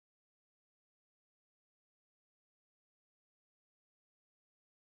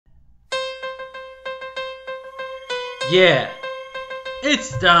Yeah,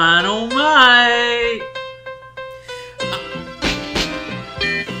 it's Dinomight!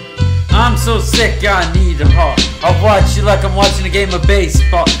 I'm so sick, I need a heart. I'll watch you like I'm watching a game of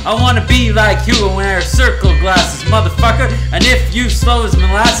baseball. I wanna be like you and wear circle glasses, motherfucker. And if you slow as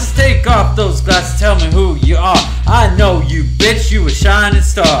molasses, take off those glasses, tell me who you are. I know you, bitch, you a shining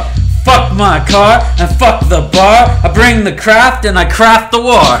star. Fuck my car and fuck the bar. I bring the craft and I craft the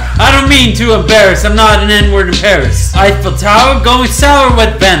war. I don't mean to embarrass, I'm not an N-word in Paris. Eiffel Tower going sour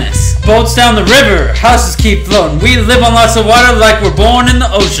with Venice. Boats down the river, houses keep floating. We live on lots of water like we're born in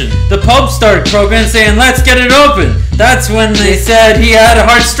the ocean. The Pope started croaking saying let's get it open. That's when they said he had a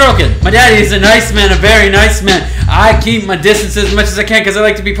heart stroking. My daddy is a nice man, a very nice man. I keep my distance as much as I can because I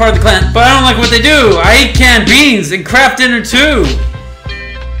like to be part of the clan. But I don't like what they do. I eat canned beans and craft dinner too.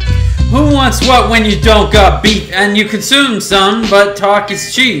 Who wants what when you don't got beef? And you consume some, but talk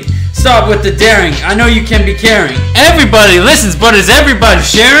is cheap. Stop with the daring, I know you can be caring. Everybody listens, but is everybody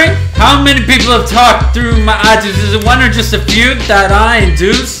sharing? How many people have talked through my iTunes? Is it one or just a few that I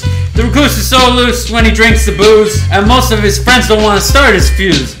induce? The recluse is so loose when he drinks the booze, and most of his friends don't want to start his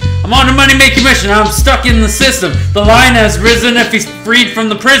fuse. I'm on a money-making mission, I'm stuck in the system. The line has risen if he's freed from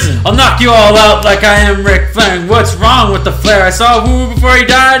the prison. I'll knock you all out like I am Ric Flair. What's wrong with the flair? I saw Woo before he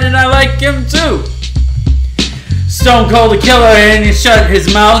died and I like him too. Stone Cold the killer and he shut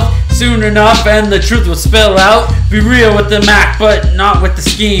his mouth soon enough and the truth will spill out. Be real with the Mac but not with the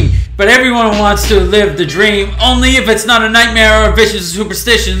scheme. But everyone wants to live the dream, only if it's not a nightmare or vicious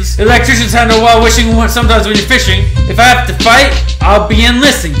superstitions. Electricians handle while wishing sometimes when you're fishing. If I have to fight, I'll be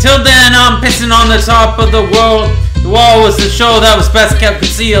enlisting. Till then, I'm pissing on the top of the world. The wall was the show that was best kept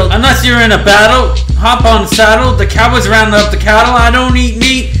concealed. Unless you're in a battle, hop on the saddle. The cowboys round up the cattle. I don't eat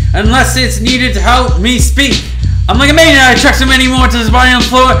meat unless it's needed to help me speak. I'm like a maniac, I attract so many more to his body on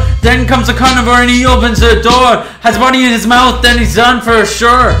the floor. Then comes a carnivore and he opens the door. Has body in his mouth, then he's done for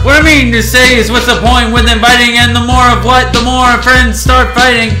sure. What I mean to say is what's the point with inviting? And the more of what, the more friends start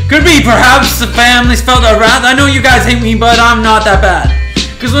fighting. Could be perhaps the family's felt our wrath. I know you guys hate me, but I'm not that bad.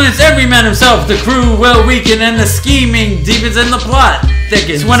 Cause when it's every man himself, the crew will weaken and the scheming deepens in the plot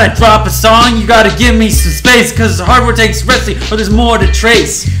thickens. When I drop a song, you gotta give me some space, cause hard work takes wrestling, but there's more to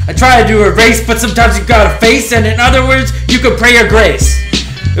trace. I try to erase, but sometimes you gotta face, and in other words, you could pray your grace.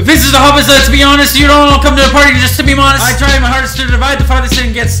 If this is the hobbies, let's be honest, you don't all come to the party just to be honest. I try my hardest to divide the farthest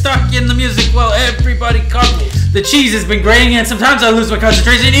and get stuck in the music while everybody cuddles. The cheese has been grating and sometimes I lose my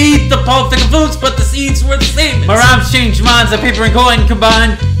concentration. Eat the pulp, thick and flutes, but the seeds were the same. My rhymes change minds, the paper and coin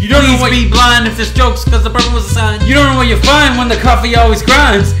combined. You don't know what be blind if there's jokes, cause the purple was a sign. You don't know what you find when the coffee always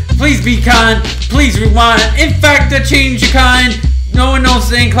grinds. Please be kind, please rewind. In fact, I change your kind. No one knows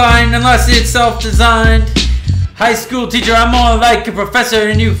the incline unless it's self-designed. High school teacher, I'm more like a professor,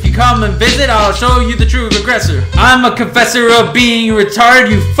 and if you come and visit, I'll show you the true regressor. I'm a confessor of being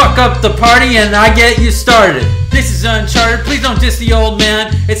retarded. You fuck up the party and I get you started. This is Uncharted, please don't diss the old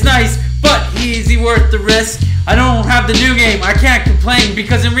man. It's nice, but easy, worth the risk. I don't have the new game, I can't complain,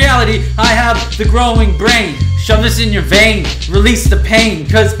 because in reality, I have the growing brain. Shove this in your vein, release the pain,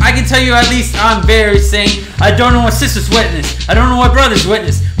 cause I can tell you at least I'm very sane. I don't know what sisters witness, I don't know what brothers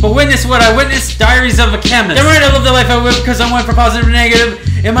witness, but witness what I witnessed, diaries of a chemist. Damn right I live the life I live, cause I went for positive and negative.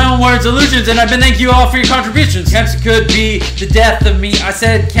 In my own words, illusions, and I've been thank you all for your contributions. Cancer could be the death of me. I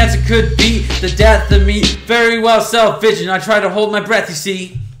said cancer could be the death of me. Very well self-vision, I try to hold my breath, you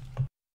see.